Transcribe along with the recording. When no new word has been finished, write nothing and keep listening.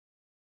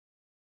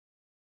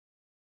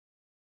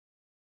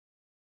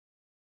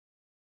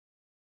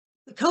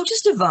The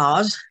Colchester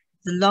vase,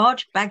 the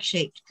large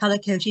bag-shaped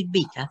colour-coated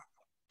beaker,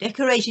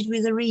 decorated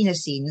with arena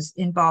scenes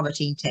in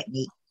barbotine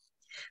technique,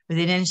 with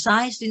an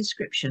incised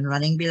inscription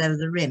running below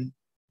the rim.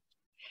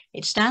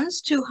 It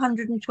stands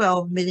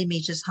 212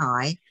 millimetres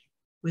high,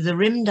 with a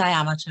rim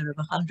diameter of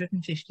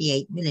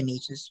 158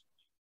 millimetres.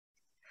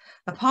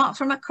 Apart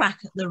from a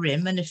crack at the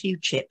rim and a few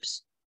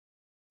chips,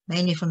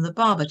 mainly from the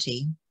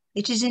barbotine,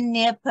 it is in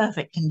near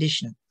perfect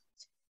condition,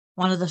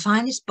 one of the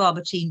finest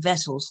barbotine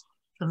vessels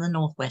from the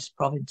northwest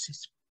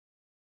provinces.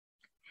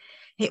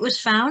 It was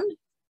found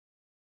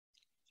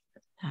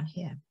down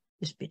here.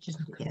 This bit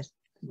isn't it? Yes.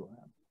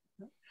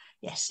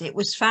 Yes, it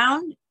was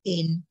found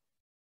in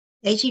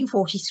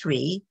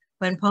 1843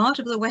 when part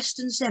of the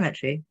Western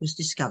Cemetery was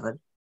discovered.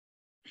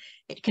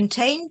 It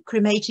contained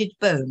cremated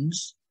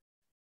bones,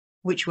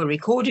 which were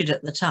recorded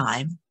at the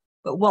time,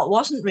 but what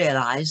wasn't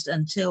realised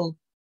until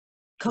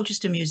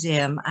Colchester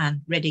Museum and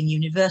Reading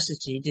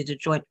University did a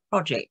joint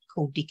project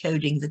called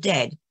Decoding the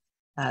Dead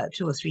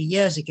 2 or 3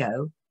 years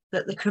ago,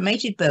 that the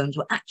cremated bones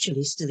were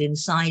actually still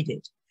inside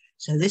it.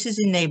 So this has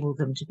enabled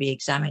them to be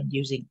examined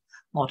using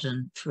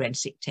modern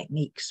forensic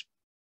techniques.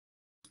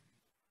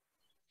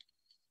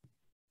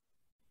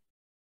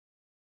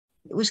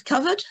 It was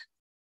covered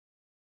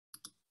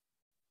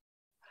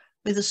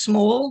with a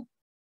small,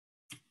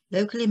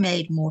 locally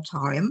made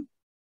mortarium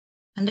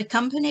and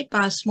accompanied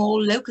by a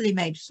small, locally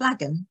made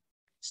flagon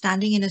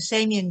standing in a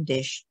Samian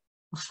dish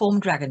of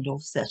formed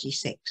Dragendorf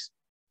 36.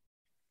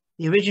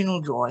 The original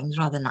drawing's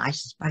rather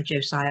nice, by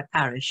Josiah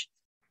Parish,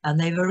 and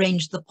they've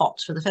arranged the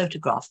pots for the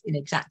photograph in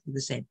exactly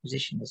the same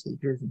position as he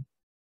drew them.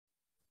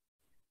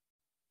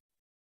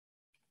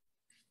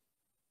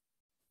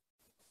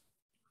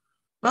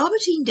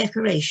 Barbotine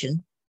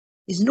decoration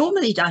is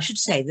normally, I should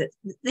say that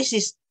this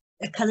is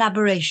a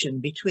collaboration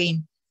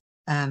between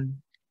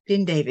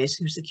Glyn Davis,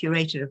 who's the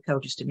curator of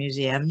Colchester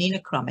Museum,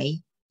 Nina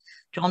Crummy,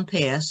 John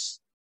Pearce,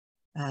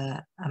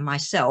 and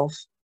myself,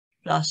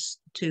 plus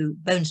 2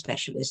 bone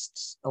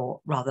specialists, or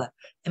rather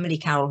Emily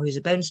Carroll, who is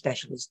a bone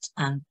specialist,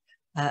 and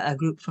a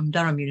group from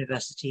Durham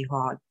University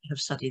who have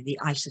studied the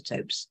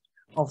isotopes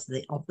of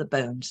the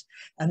bones.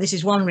 And this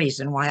is one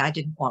reason why I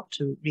didn't want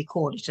to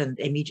record it and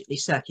immediately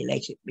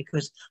circulate it,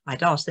 because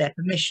I'd asked their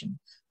permission,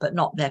 but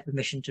not their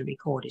permission to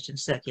record it and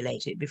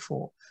circulate it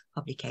before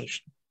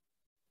publication.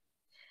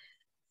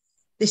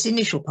 This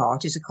initial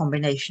part is a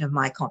combination of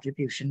my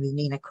contribution with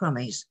Nina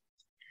Crummy's.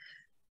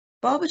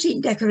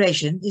 Barbotine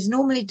decoration is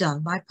normally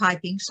done by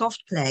piping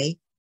soft clay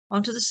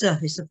onto the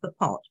surface of the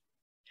pot,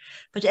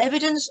 but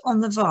evidence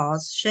on the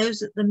vase shows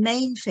that the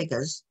main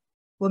figures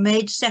were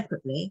made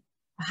separately,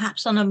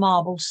 perhaps on a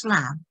marble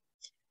slab,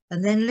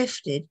 and then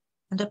lifted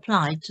and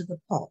applied to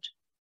the pot.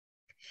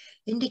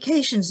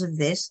 Indications of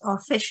this are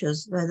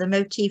fissures where the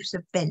motifs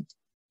have bent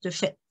to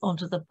fit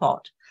onto the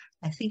pot.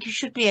 I think you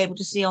should be able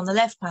to see on the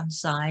left-hand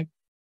side,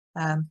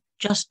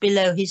 just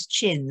below his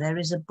chin, there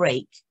is a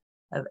break,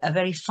 a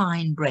very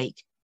fine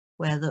break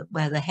where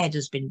the head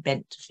has been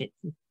bent to fit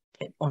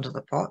onto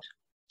the pot.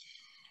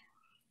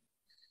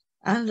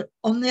 And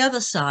on the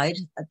other side,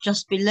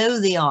 just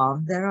below the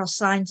arm, there are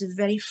signs of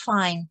very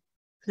fine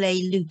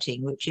clay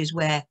luting, which is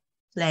where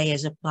clay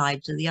is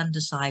applied to the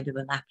underside of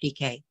an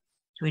applique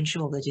to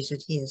ensure that it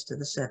adheres to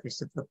the surface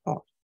of the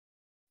pot.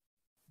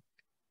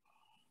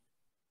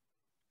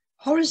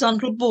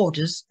 Horizontal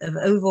borders of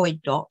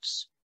ovoid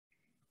dots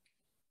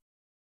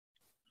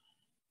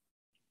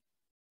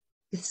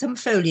with some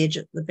foliage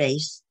at the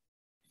base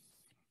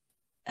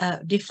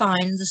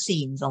define the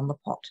scenes on the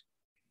pot.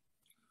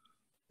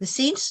 The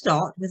scenes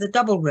start with a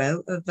double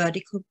row of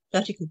vertical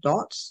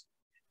dots,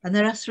 and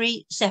there are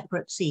 3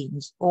 separate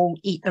scenes, all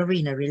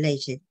arena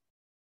related.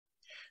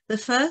 The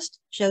first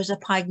shows a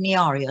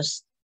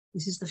Pygniarius.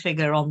 This is the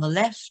figure on the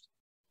left.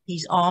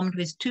 He's armed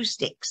with 2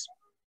 sticks,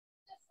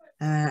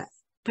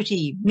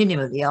 pretty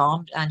minimally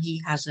armed, and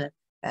he has a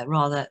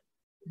rather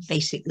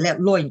basic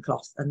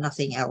loincloth and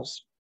nothing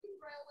else.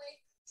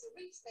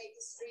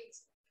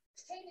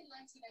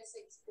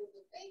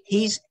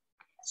 His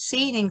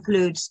scene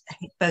includes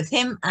both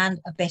him and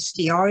a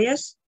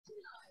bestiarius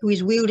who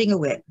is wielding a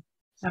whip,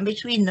 and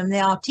between them they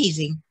are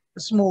teasing a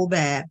small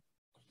bear.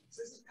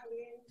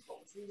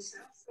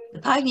 The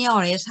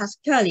Pygniarius has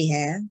curly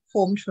hair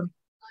formed from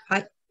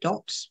pipe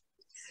dots,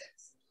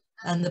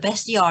 and the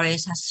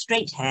bestiarius has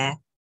straight hair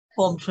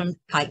formed from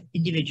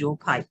individual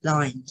pipe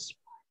lines.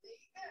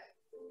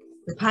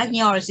 The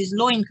Pygniarius's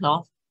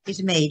loincloth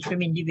is made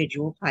from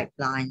individual pipe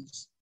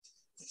lines.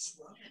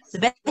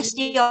 The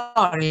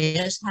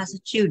bestiarius has a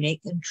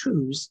tunic and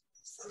trews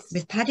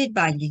with padded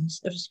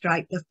bindings of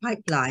pipe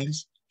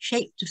lines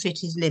shaped to fit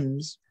his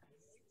limbs,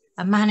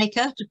 a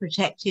manica to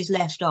protect his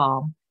left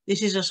arm.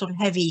 This is a sort of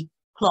heavy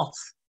cloth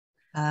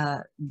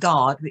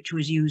guard which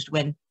was used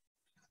when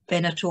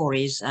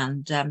venatores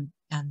and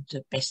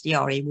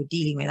bestiari were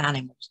dealing with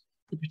animals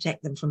to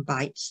protect them from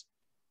bites.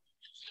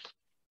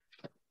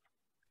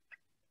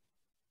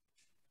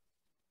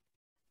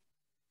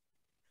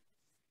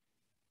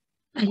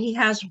 And he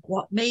has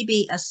what may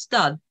be a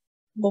stud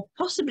Or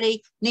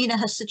possibly Nina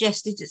has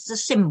suggested it's a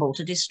symbol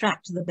to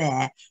distract the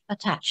bear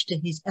attached to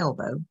his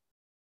elbow.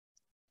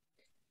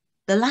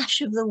 The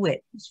lash of the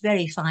whip is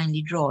very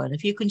finely drawn.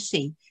 If you can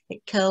see,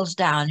 it curls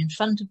down in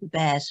front of the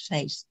bear's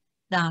face,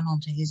 down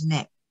onto his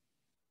neck.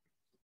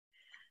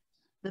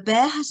 The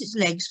bear has its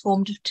legs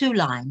formed of two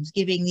lines,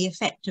 giving the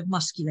effect of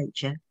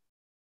musculature.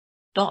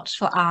 Dots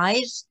for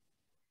eyes,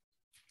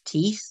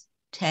 teeth,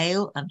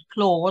 tail and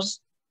claws,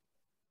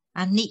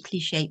 and neatly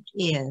shaped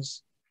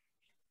ears.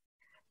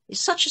 It's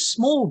such a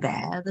small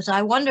bear that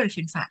I wonder if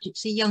in fact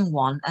it's a young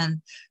one,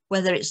 and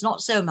whether it's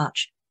not so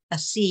much a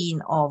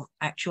scene of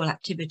actual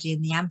activity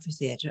in the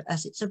amphitheatre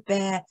as it's a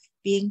bear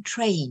being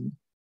trained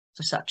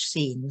for such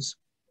scenes.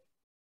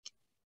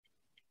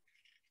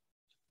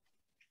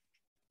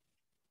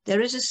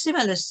 There is a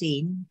similar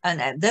scene,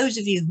 and those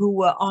of you who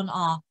were on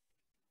our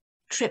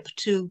trip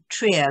to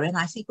Trier in,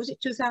 I think, was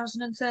it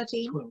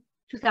 2013?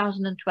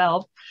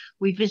 2012,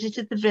 we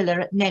visited the villa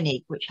at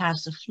Nennig, which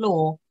has the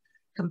floor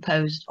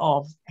composed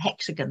of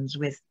hexagons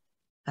with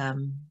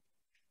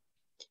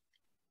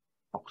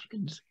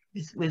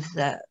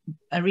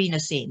arena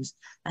scenes.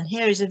 And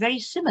here is a very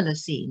similar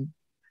scene.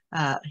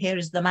 Here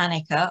is the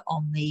manica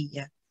on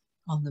the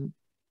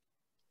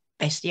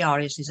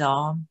bestiarius's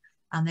arm,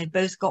 and they've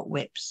both got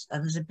whips,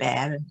 and there's a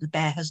bear, and the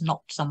bear has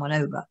knocked someone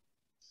over.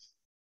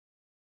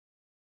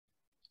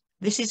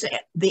 This is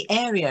the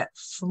area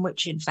from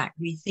which, in fact,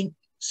 we think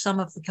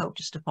some of the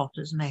Colchester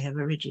potters may have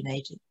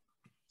originated,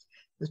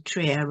 the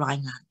Trier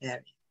Rhineland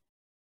area.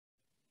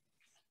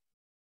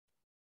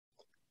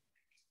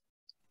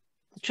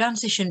 The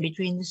transition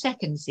between the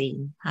second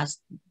scene has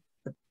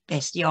the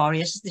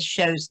bestiarius. This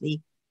shows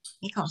the,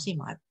 you can't see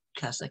my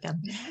cursor,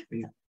 can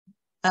you?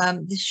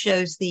 This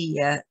shows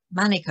the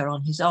manica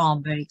on his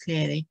arm very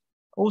clearly.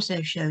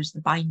 Also shows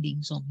the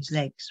bindings on his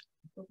legs.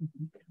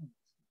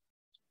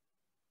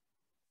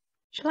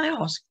 Shall I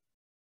ask?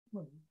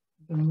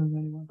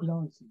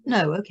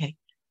 No, okay.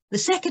 The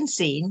second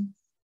scene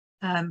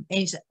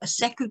is a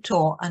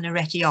secutor and a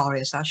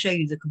retiarius. I'll show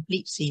you the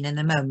complete scene in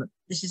a moment.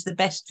 This is the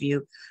best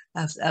view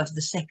of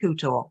the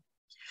secutor.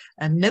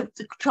 And note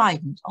the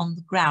trident on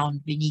the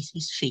ground beneath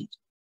his feet.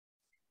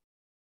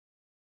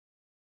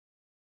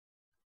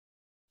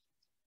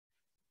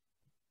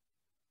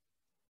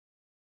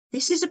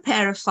 This is a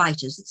pair of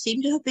fighters that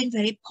seem to have been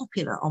very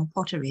popular on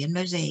pottery and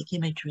mosaic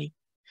imagery.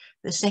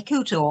 The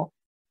secutor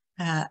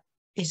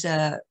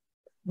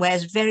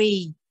wears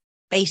very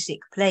basic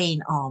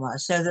plain armour,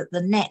 so that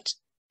the net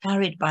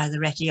carried by the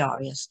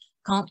retiarius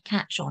can't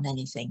catch on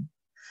anything.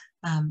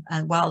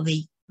 And while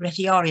the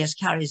retiarius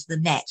carries the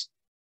net,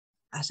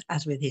 as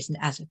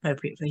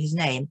appropriate for his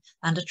name,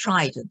 and a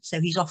trident,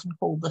 so he's often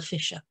called the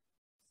fisher.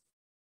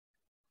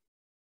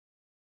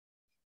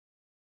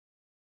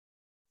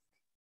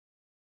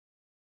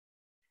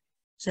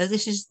 So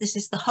this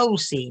is the whole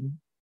scene.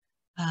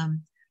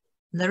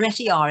 The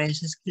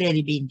retiarius has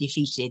clearly been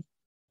defeated.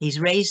 He's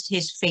raised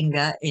his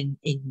finger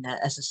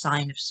as a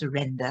sign of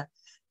surrender.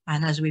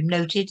 And as we've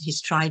noted,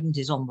 his trident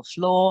is on the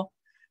floor.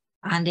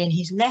 And in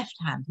his left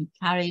hand, he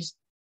carries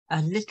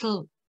a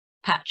little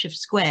patch of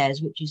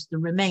squares, which is the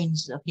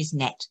remains of his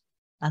net.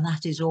 And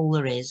that is all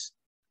there is,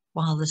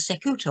 while the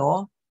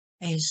secutor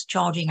is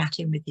charging at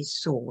him with his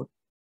sword.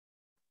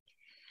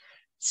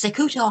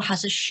 Secutor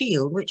has a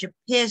shield, which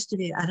appears to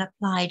be an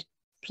applied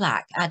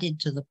plaque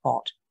added to the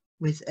pot,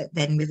 with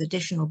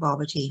additional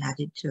barbotine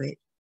added to it.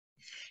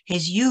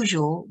 His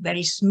usual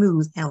very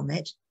smooth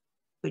helmet,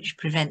 which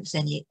prevents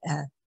any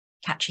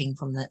catching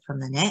from the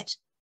net.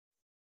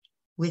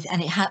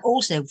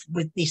 Also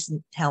with this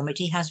helmet,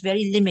 he has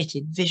very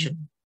limited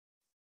vision.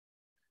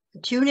 The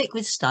tunic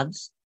with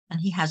studs,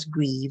 and he has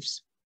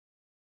greaves.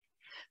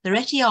 The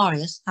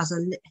retiarius has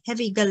a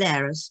heavy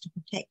gallerus to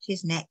protect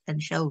his neck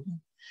and shoulder.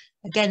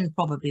 Again,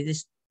 probably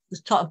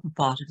the top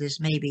part of this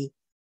may be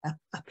a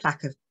applied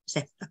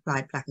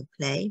plaque of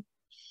clay.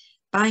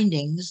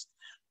 Bindings,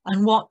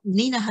 and what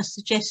Nina has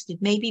suggested,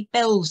 maybe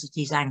bells at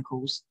his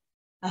ankles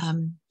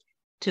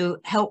to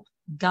help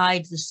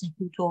guide the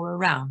secutor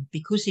around,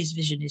 because his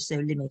vision is so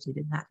limited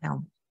in that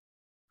helmet.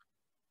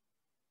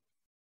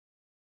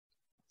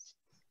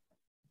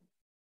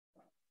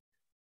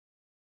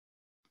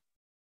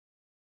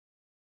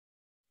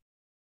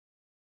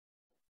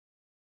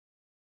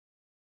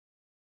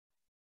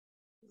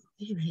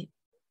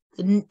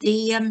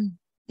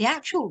 The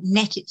actual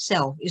net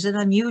itself is an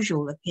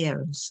unusual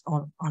appearance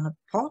on a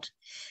pot.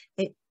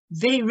 It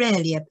very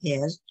rarely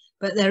appears,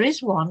 but there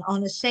is one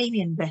on a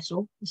Samian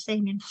vessel, a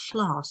Samian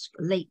flask,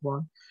 a late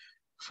one,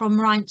 from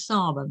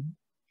Rheinsarben,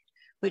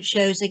 which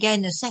shows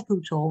again a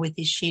secutor with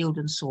his shield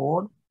and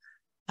sword,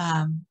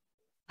 and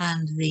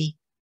the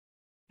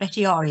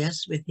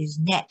retiarius with his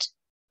net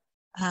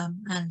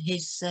and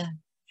his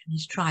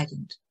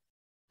trident.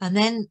 And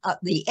then at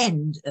the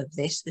end of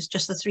this, there's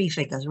just the three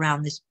figures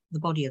around the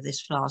body of this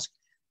flask.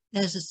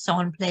 There's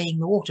someone playing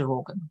the water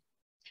organ.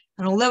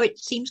 And although it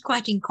seems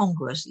quite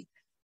incongruous,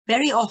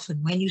 very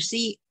often when you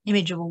see an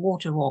image of a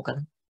water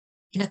organ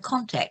in a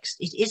context,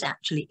 it is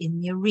actually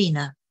in the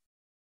arena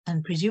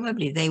and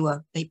presumably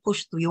they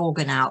pushed the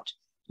organ out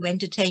to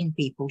entertain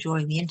people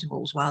during the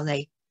intervals while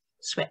they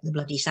swept the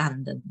bloody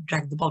sand and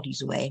dragged the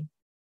bodies away.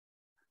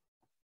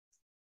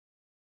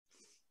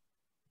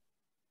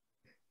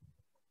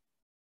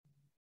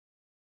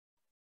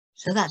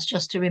 So that's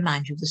just to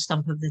remind you of the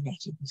stump of the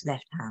net in his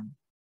left hand.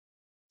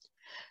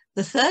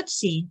 The third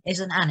scene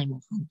is an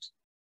animal hunt.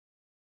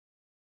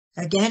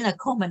 Again, a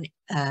common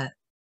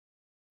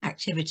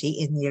activity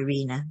in the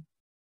arena.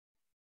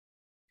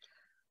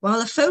 While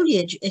the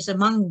foliage is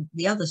among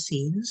the other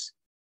scenes,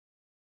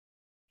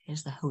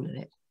 here's the whole of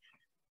it,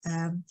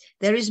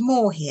 there is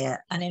more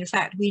here. And in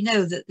fact, we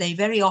know that they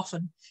very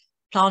often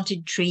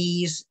planted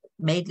trees,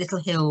 made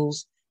little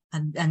hills,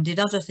 and did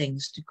other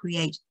things to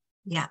create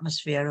the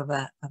atmosphere of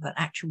an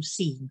actual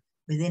scene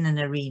within an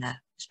arena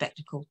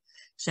spectacle.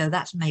 So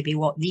that's maybe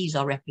what these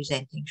are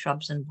representing,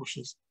 shrubs and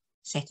bushes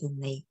set in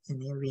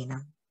the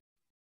arena.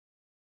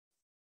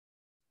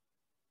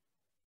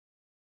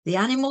 The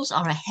animals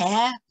are a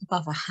hare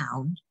above a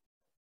hound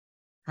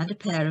and a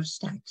pair of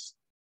stags.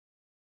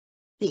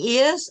 The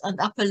ears and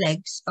upper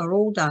legs are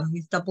all done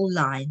with double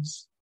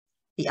lines.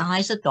 The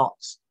eyes are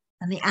dots,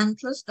 and the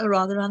antlers are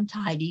rather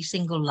untidy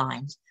single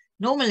lines.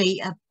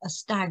 Normally a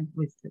stag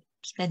with a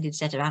splendid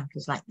set of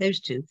antlers like those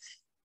two,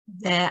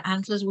 their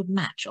antlers would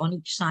match on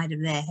each side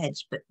of their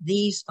heads, but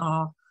these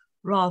are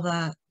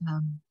rather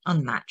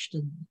unmatched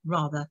and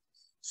rather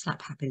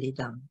slap happily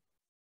done.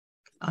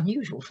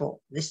 Unusual for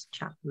this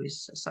chap who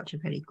is such a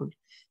very good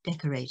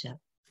decorator.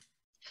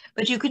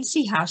 But you can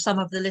see how some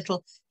of the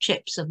little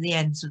chips of the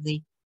ends of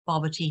the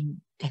barbotine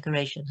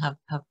decoration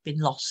have been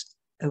lost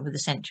over the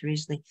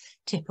centuries. The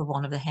tip of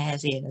one of the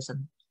hare's ears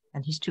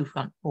and his two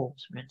front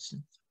paws, for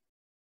instance.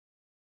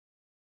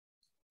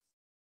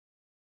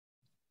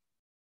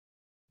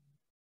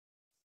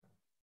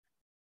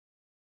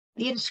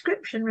 The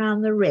inscription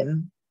round the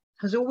rim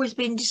has always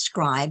been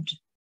described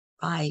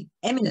by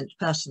eminent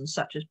persons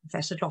such as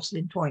Professor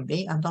Jocelyn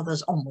Toynbee and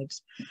others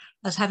onwards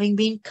as having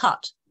been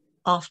cut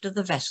after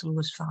the vessel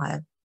was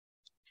fired.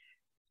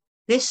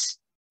 This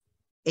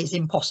is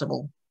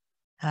impossible.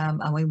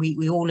 And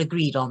we all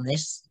agreed on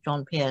this.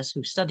 John Pearce,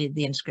 who studied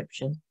the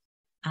inscription,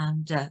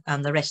 and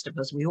the rest of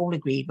us, we all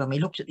agreed when we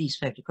looked at these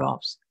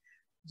photographs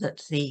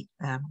that the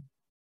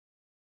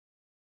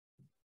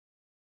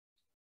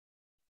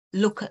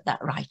look at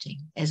that writing.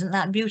 Isn't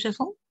that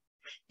beautiful?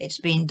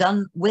 It's been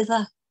done with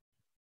a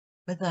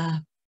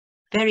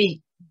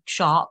very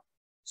sharp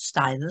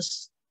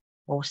stylus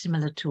or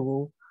similar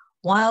tool,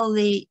 while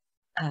the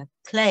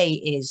clay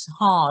is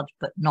hard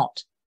but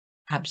not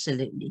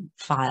absolutely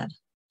fired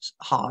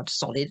hard,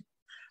 solid,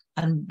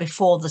 and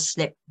before the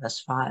slip was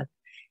fired.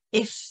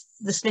 If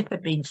the slip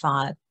had been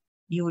fired,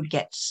 you would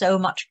get so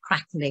much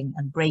crackling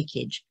and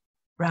breakage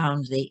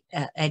round the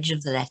edge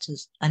of the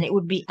letters, and it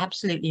would be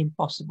absolutely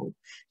impossible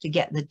to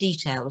get the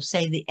detail of,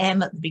 say, the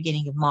M at the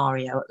beginning of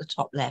Mario at the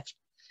top left,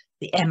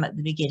 the M at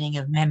the beginning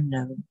of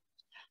Memnon,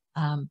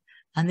 and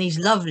these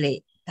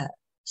lovely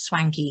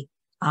swanky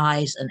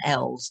I's and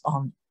L's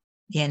on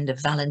the end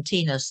of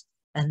Valentinus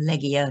and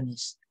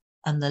Legionis,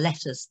 and the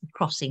letters, the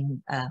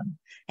crossing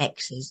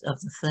X's of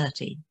the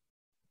 30.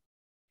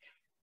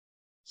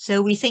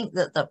 So we think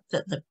that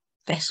the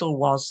vessel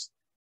was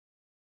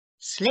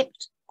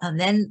slipped, and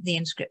then the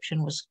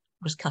inscription was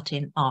cut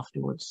in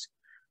afterwards.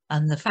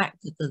 And the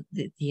fact that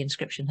the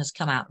inscription has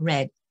come out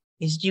red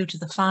is due to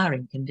the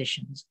firing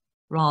conditions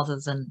rather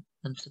than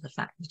to the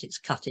fact that it's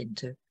cut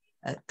into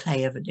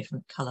clay of a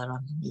different colour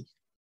underneath.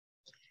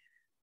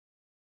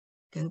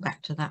 Go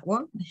back to that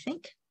one, I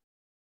think.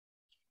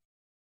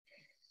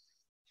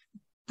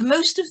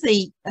 Most of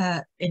the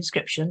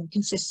inscription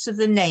consists of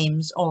the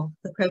names of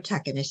the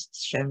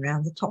protagonists shown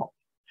round the top.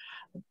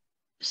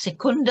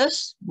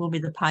 Secundus will be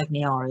the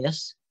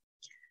Pagnarius,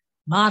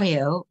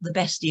 Mario the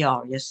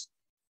Bestiarius,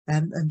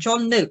 and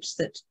John notes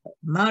that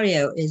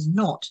Mario is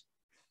not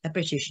a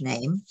British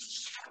name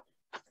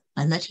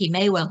and that he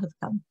may well have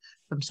come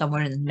from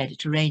somewhere in the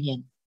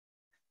Mediterranean.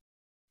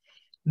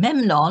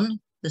 Memnon,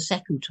 the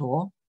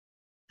Secutor,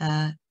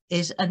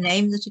 is a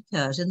name that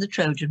occurs in the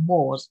Trojan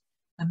Wars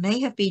and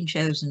may have been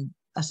chosen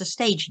as a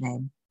stage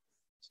name.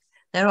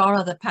 There are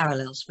other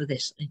parallels for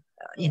this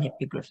in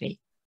epigraphy.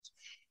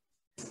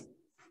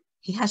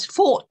 He has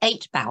fought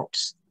 8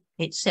 bouts.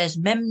 It says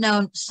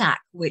Memnon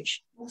Sac,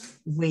 which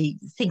we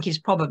think is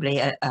probably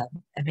a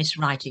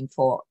miswriting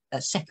for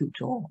a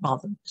Secutor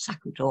rather than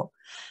Sacutor.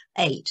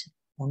 8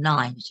 or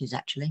 9 it is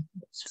actually.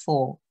 It's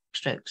 4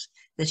 strokes.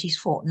 That he's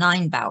fought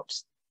 9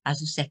 bouts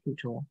as a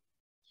Secutor.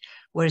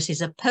 Whereas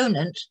his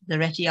opponent, the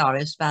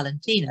Retiarius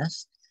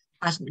Valentinus,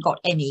 hasn't got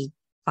any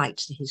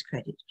fights to his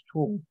credit at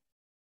all.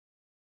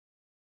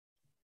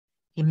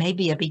 He may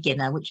be a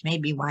beginner, which may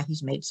be why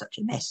he's made such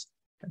a mess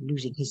of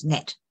losing his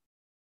net.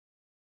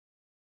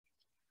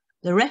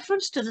 The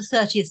reference to the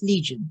 30th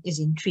Legion is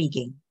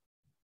intriguing,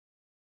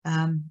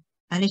 and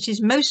it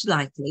is most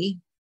likely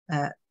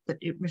that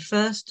it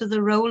refers to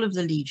the role of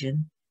the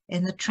Legion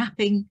in the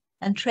trapping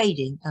and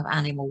trading of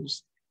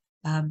animals.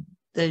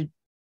 The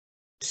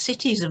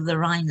cities of the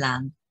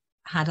Rhineland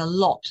had a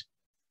lot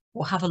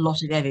or have a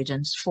lot of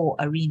evidence for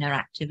arena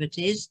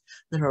activities.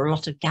 There are a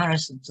lot of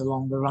garrisons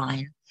along the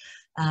Rhine.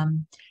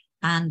 And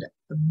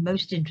the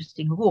most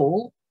interesting of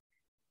all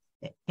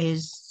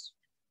is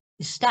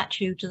the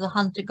statue to the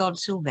hunter god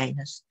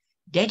Silvanus,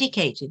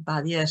 dedicated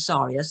by the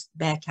Ursarius,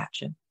 bear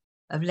catcher,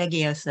 of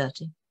Legio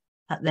 30,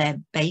 at their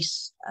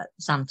base at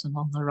Xanthon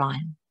on the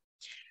Rhine.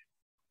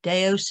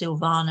 Deo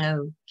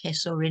Silvano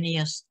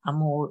Caesorinius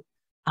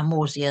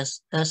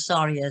Amorsius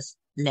Ursarius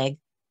Leg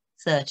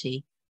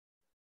 30,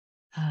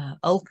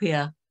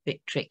 Ulpia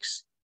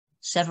Victrix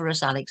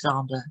Severus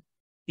Alexander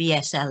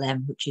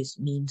VSLM, which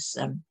means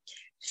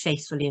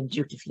faithfully and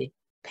dutifully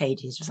paid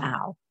his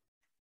vow.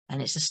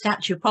 And it's a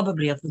statue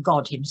probably of the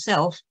god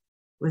himself,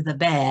 with a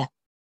bear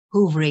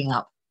hoovering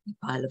up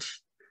a pile of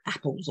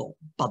apples or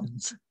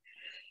buns,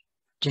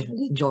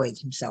 generally enjoying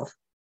himself.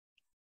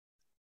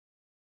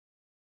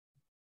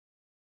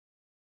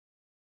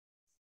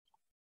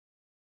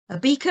 A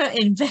beaker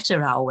in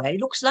Wetterau ware.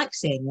 It looks like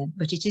Samian,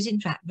 but it is in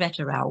fact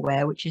Wetterau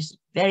ware, which is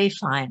very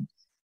fine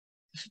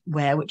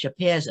ware, which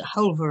appears a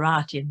whole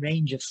variety and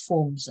range of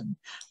forms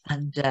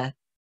and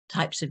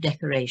types of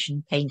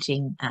decoration,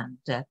 painting and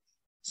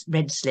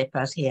red slip,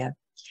 as here.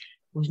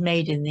 It was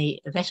made in the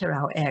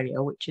Wetterau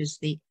area, which is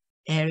the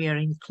area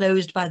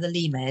enclosed by the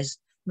Limes,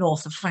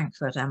 north of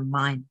Frankfurt am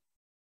Main.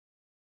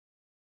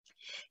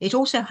 It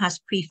also has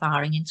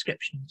pre-firing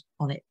inscriptions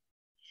on it.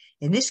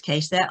 In this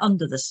case, they're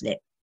under the slip,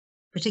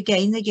 but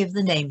again they give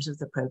the names of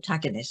the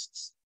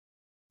protagonists.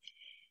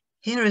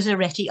 Here is a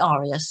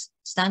retiarius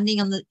standing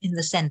in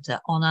the centre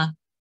on a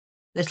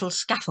little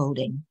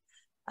scaffolding,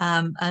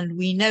 and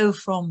we know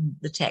from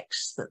the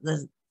text that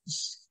the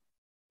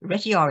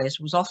retiarius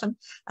was often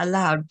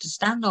allowed to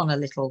stand on a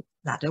little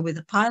ladder with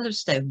a pile of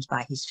stones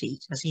by his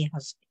feet, as he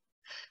has,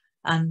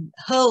 and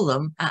hurl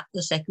them at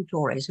the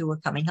secutores who were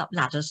coming up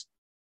ladders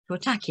to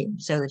attack him,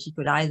 so that he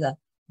could either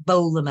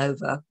bowl them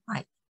over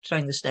by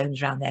throwing the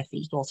stones around their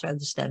feet, or throw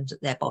the stones at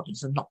their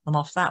bodies and knock them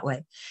off that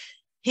way.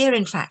 Here,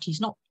 in fact,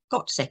 he's not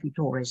got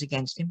secutores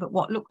against him, but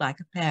what looked like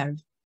a pair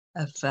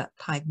of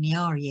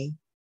pagniarii.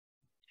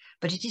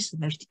 But it is the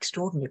most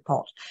extraordinary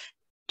pot.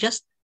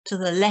 Just to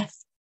the left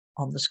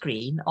on the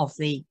screen of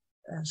the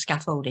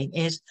scaffolding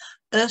is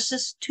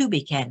Ursus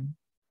Tubicen,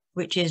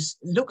 which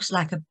looks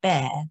like a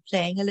bear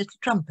playing a little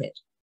trumpet.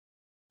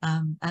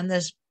 And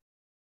it's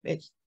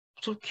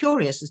sort of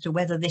curious as to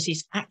whether this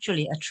is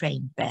actually a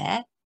trained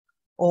bear,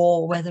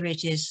 or whether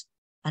it is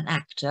an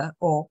actor,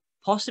 or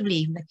possibly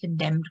even a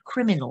condemned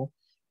criminal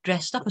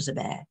dressed up as a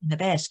bear in a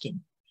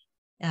bearskin.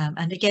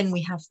 And again,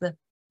 we have the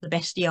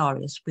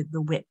bestiarius with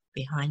the whip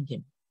behind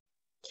him,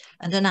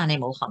 and an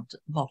animal hunt at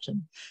the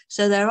bottom.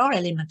 So there are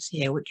elements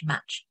here which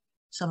match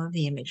some of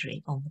the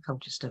imagery on the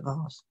Colchester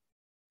vase.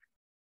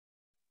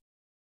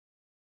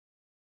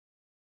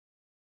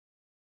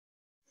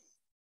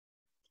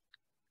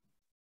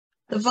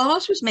 The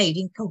vase was made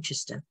in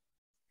Colchester,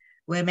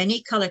 where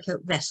many colour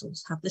coat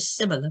vessels have the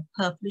similar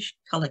purplish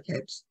colour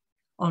coats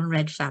on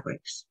red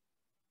fabrics.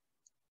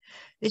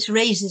 This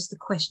raises the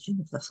question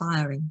of the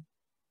firing.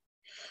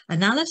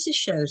 Analysis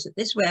shows that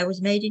this ware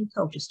was made in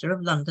Colchester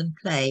of London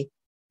clay.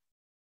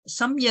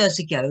 Some years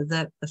ago,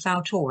 the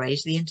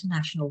Fautores, the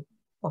International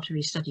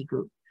Pottery Study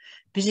Group,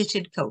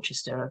 visited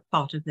Colchester as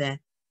part of their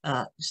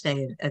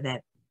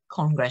their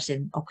congress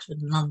in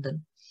Oxford and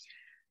London.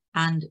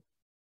 And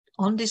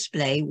on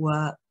display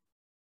were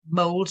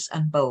moulds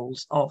and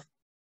bowls of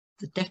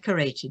the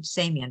decorated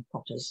Samian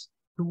potters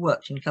who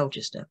worked in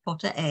Colchester,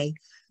 Potter A,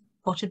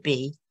 Potter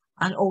B,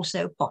 and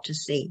also Potter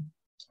C.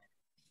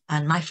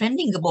 And my friend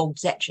Ingeborg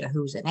Zetcher,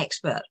 who's an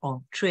expert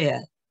on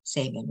Trier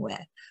Samian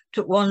ware,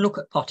 took one look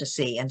at Potter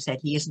C and said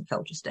he isn't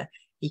Colchester,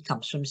 he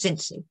comes from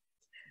Zinzi.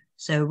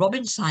 So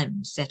Robin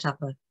Simons set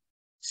up a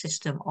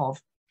system of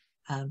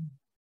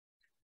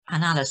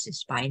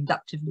analysis by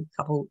inductively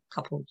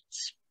coupled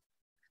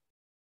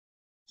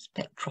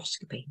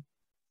spectroscopy,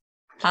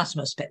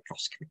 plasma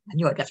spectroscopy, I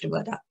knew I'd have to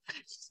word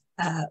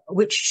that,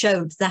 which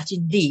showed that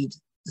indeed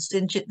the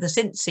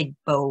Zinzi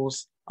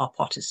bowls are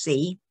Potter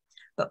C,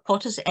 but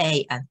Potters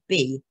A and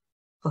B,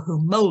 for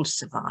whom moulds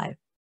survive,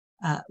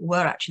 were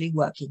actually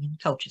working in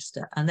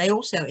Colchester. And they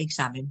also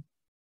examined,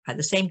 by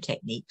the same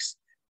techniques,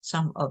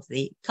 some of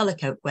the colour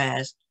coat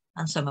wares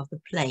and some of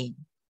the plain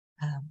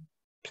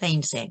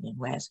Samian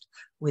wares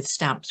with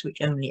stamps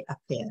which only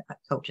appear at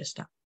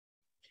Colchester.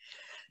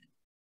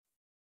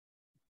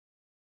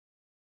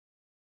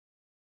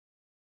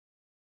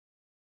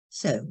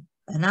 So,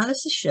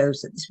 analysis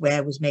shows that this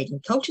ware was made in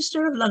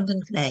Colchester of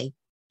London clay,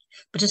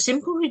 but a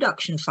simple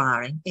reduction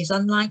firing is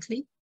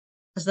unlikely,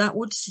 as that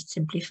would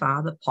simply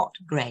fire the pot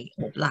grey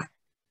or black.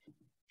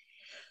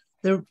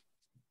 The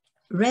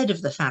red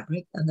of the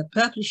fabric and the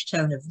purplish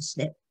tone of the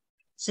slip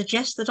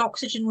suggest that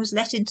oxygen was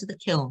let into the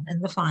kiln in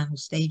the final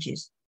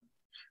stages,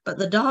 but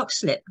the dark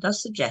slip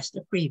does suggest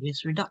a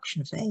previous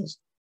reduction phase.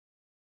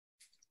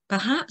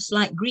 Perhaps,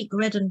 like Greek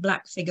red and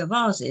black figure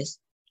vases,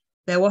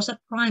 there was a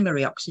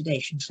primary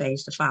oxidation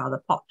phase to fire the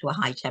pot to a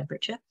high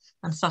temperature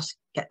and thus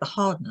get the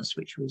hardness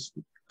which was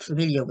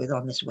familiar with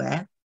on this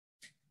ware.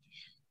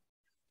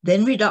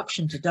 then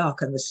reduction to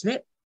darken the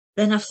slip,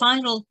 then a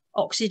final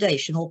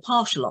oxidation or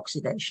partial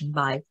oxidation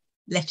by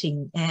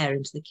letting air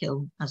into the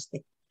kiln as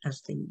the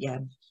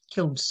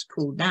kilns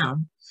cool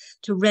down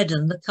to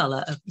redden the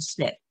colour of the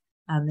slip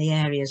and the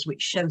areas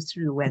which show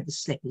through where the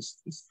slip is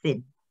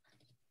thin,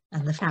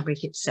 and the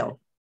fabric itself,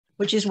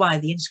 which is why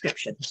the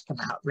inscription has come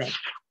out red.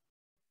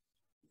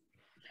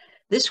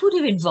 This would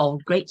have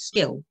involved great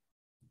skill,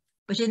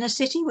 but in a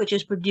city which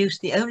has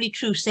produced the only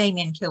true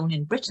Samian kiln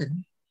in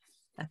Britain,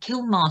 a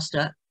kiln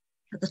master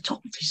at the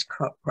top of his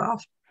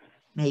craft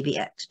may be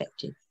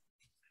expected.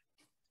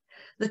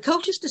 The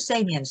Colchester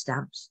Samian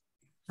stamps,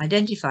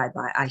 identified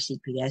by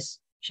ICPS,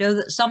 show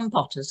that some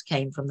potters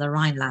came from the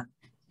Rhineland.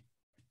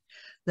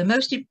 The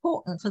most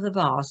important for the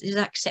vase is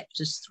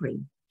Acceptus 3.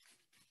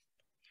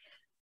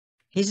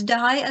 His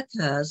die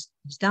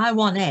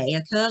 1A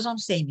occurs on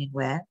Samian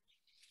ware,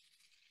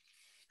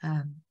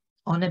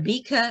 on a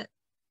beaker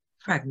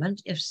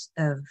fragment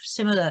of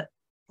similar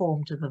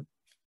form to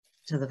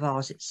the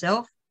vase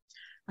itself,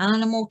 and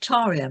on a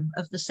mortarium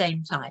of the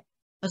same type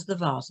as the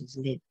vase's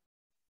lid.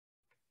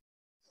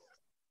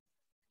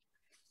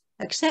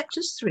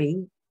 Acceptus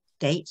 3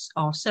 dates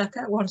are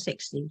circa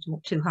 160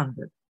 to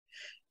 200.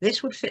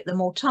 This would fit the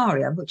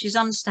mortarium, which is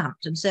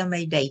unstamped and so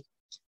may date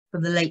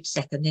from the late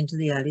 2nd into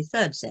the early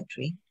 3rd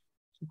century,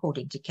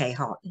 according to K.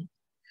 Hartley.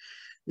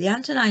 The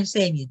Antonine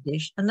Samian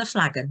dish and the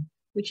flagon,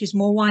 which is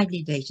more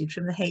widely dated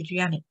from the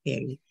Hadrianic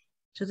period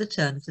to the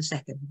turn of the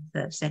 2nd and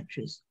 3rd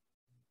centuries.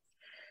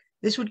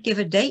 This would give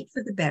a date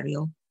for the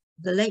burial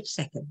of the late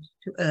 2nd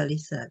to early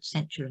 3rd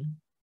century.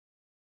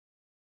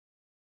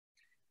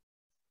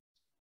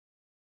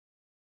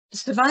 The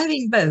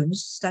surviving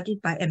bones,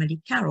 studied by Emily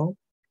Carroll,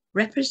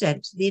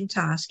 represent the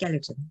entire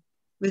skeleton,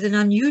 with an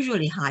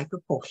unusually high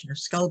proportion of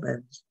skull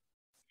bones.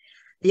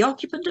 The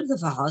occupant of the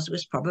vase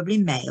was probably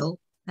male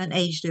and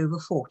aged over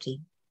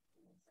 40.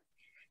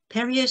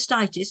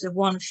 Periostitis of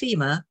one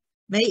femur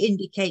may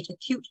indicate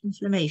acute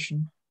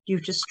inflammation due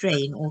to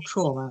strain or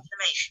trauma.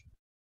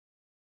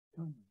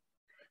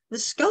 The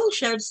skull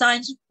showed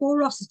signs of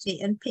porosity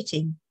and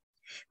pitting,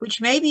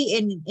 which may be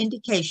an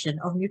indication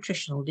of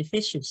nutritional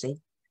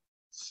deficiency,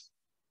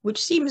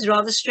 which seems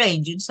rather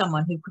strange in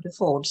someone who could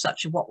afford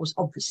such what was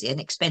obviously an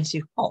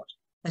expensive pot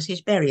as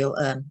his burial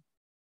urn.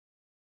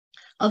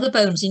 Other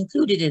bones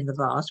included in the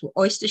vase were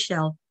oyster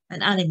shell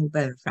and animal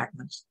bone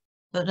fragments,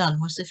 but none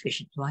was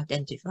sufficient to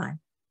identify.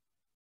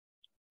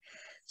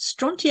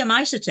 Strontium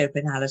isotope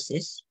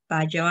analysis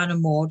by Joanna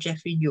Moore,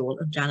 Geoffrey Newell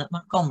and Janet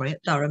Montgomery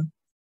at Durham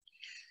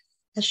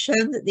has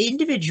shown that the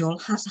individual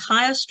has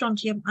higher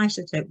strontium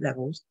isotope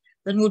levels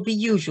than would be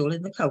usual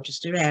in the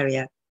Colchester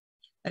area,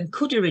 and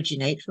could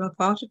originate from a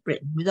part of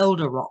Britain with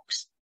older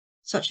rocks,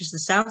 such as the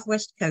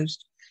southwest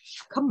coast,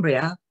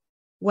 Cumbria,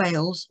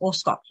 Wales or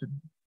Scotland.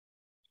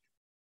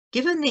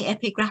 Given the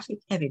epigraphic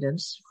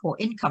evidence for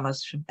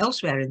incomers from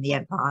elsewhere in the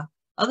empire,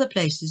 other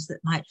places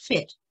that might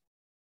fit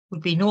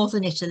would be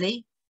northern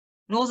Italy,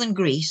 northern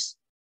Greece,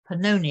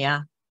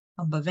 Pannonia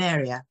and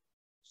Bavaria.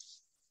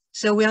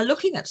 So we are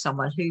looking at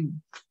someone who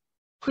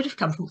could have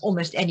come from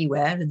almost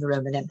anywhere in the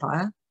Roman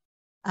Empire,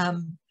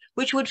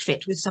 which would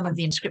fit with some of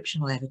the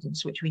inscriptional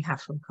evidence which we have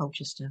from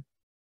Colchester.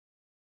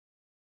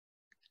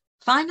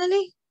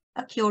 Finally,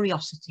 a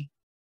curiosity.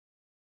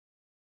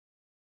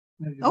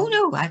 Oh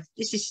no,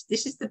 this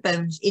is the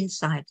bones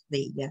inside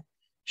the,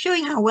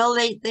 showing how well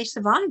they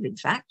survive, in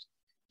fact,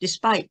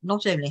 despite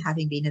not only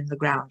having been in the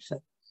ground for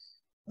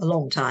a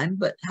long time,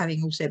 but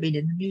having also been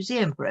in the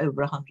museum for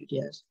over 100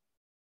 years.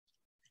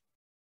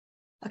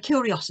 A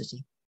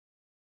curiosity.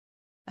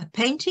 A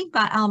painting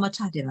by Alma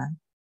Tadema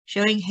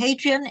showing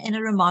Hadrian in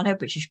a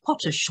Romano-British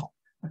potter's shop.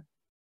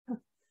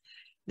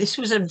 This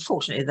was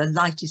unfortunately the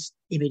lightest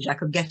image I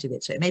could get of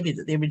it, so it may be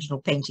that the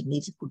original painting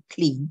needs a good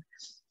clean.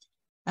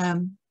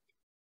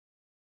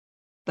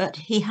 But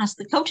he has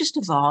the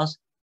Colchester vase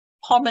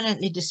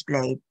prominently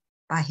displayed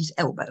by his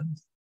elbow.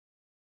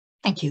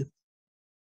 Thank you.